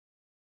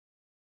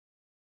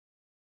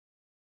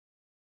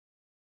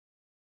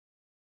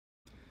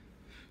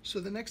So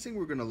the next thing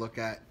we're going to look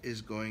at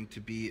is going to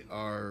be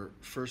our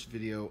first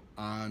video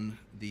on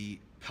the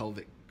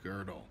pelvic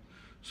girdle.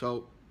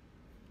 So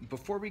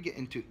before we get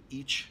into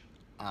each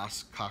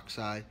os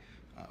cocci,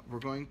 we're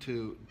going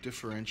to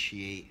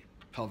differentiate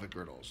pelvic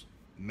girdles,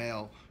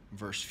 male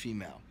versus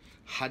female.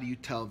 How do you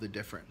tell the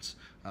difference?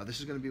 This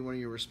is going to be one of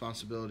your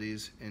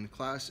responsibilities in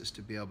class, is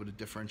to be able to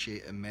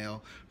differentiate a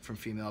male from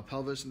female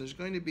pelvis, and there's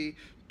going to be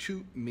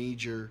two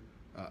major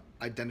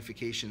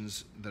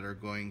identifications that are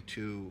going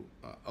to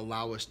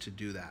allow us to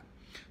do that.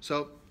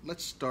 So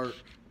let's start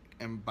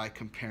by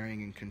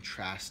comparing and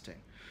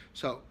contrasting.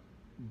 So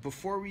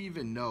before we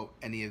even know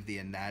any of the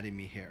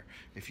anatomy here,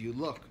 if you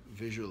look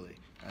visually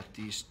at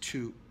these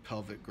two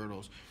pelvic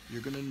girdles,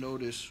 you're going to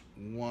notice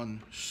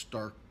one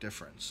stark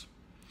difference.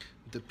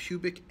 The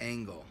pubic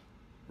angle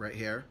right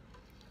here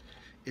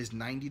is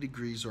 90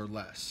 degrees or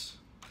less.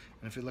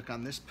 And if you look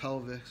on this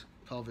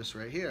pelvis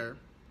right here,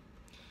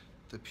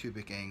 the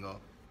pubic angle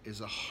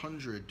is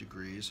 100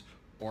 degrees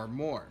or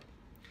more.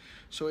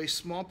 So a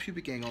small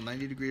pubic angle,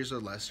 90 degrees or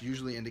less,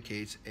 usually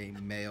indicates a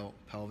male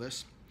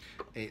pelvis.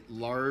 A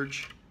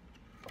large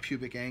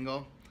pubic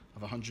angle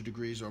of 100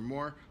 degrees or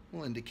more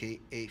will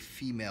indicate a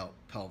female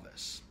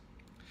pelvis.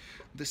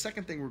 The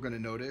second thing we're going to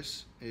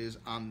notice is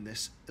on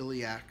this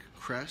iliac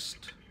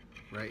crest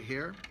right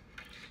here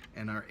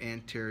and our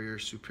anterior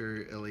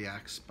superior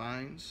iliac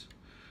spines.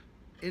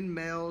 In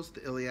males,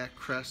 the iliac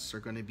crests are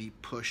going to be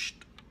pushed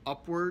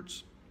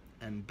upwards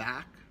and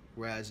back,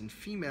 whereas in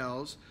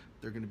females,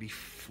 they're going to be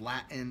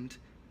flattened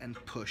and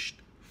pushed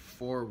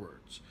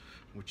forwards,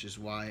 which is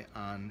why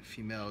on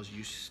females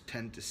you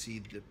tend to see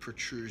the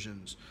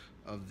protrusions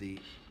of the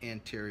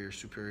anterior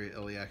superior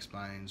iliac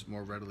spines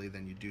more readily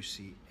than you do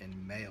see in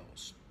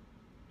males.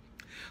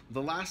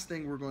 The last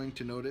thing we're going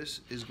to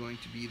notice is going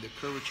to be the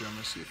curvature. I'm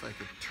going to see if I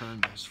could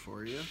turn this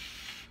for you,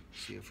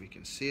 see if we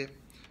can see it.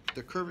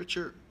 The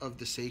curvature of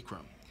the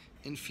sacrum.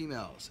 In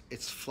females,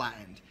 it's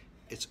flattened,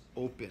 it's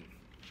open.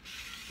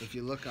 If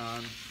you look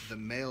on the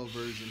male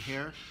version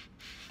here,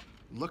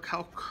 look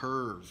how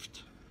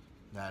curved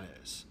that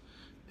is.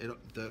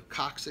 The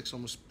coccyx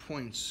almost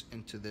points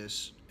into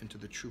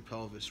the true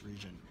pelvis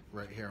region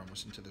right here,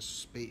 almost into this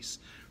space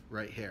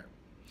right here.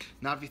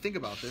 Now, if you think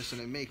about this,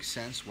 and it makes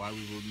sense why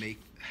we would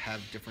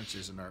have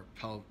differences in our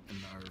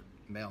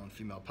male and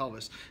female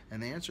pelvis,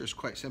 and the answer is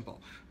quite simple.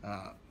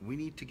 We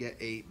need to get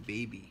a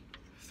baby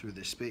through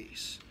this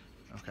space.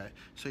 Okay,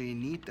 so you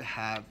need to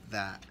have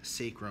that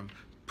sacrum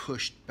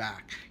pushed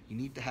back. You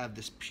need to have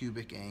this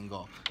pubic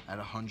angle at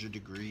 100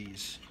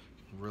 degrees,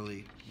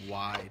 really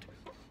wide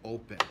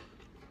open.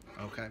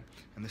 Okay,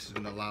 and this is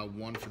going to allow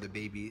one for the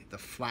baby. The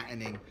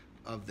flattening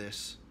of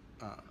this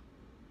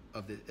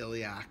of the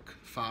iliac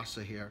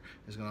fossa here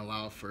is going to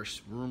allow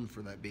first room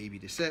for that baby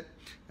to sit,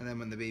 and then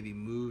when the baby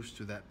moves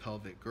through that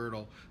pelvic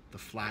girdle, the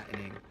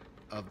flattening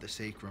of the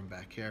sacrum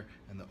back here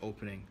and the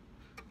opening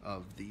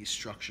of these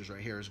structures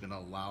right here is going to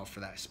allow for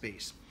that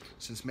space.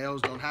 Since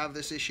males don't have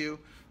this issue,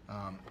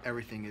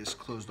 everything is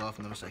closed off,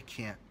 and notice I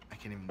can't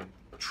even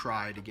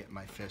try to get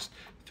my fist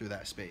through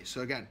that space.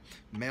 So again,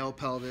 male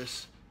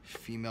pelvis,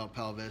 female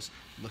pelvis,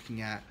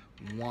 looking at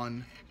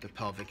one, the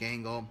pelvic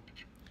angle,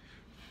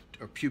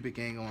 or pubic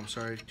angle, I'm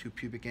sorry, two,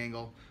 pubic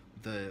angle,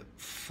 the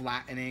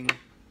flattening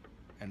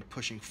and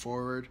pushing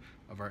forward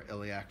of our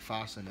iliac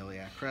fossa and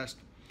iliac crest,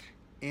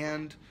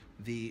 and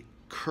the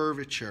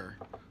curvature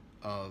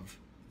of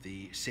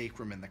the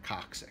sacrum and the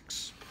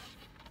coccyx.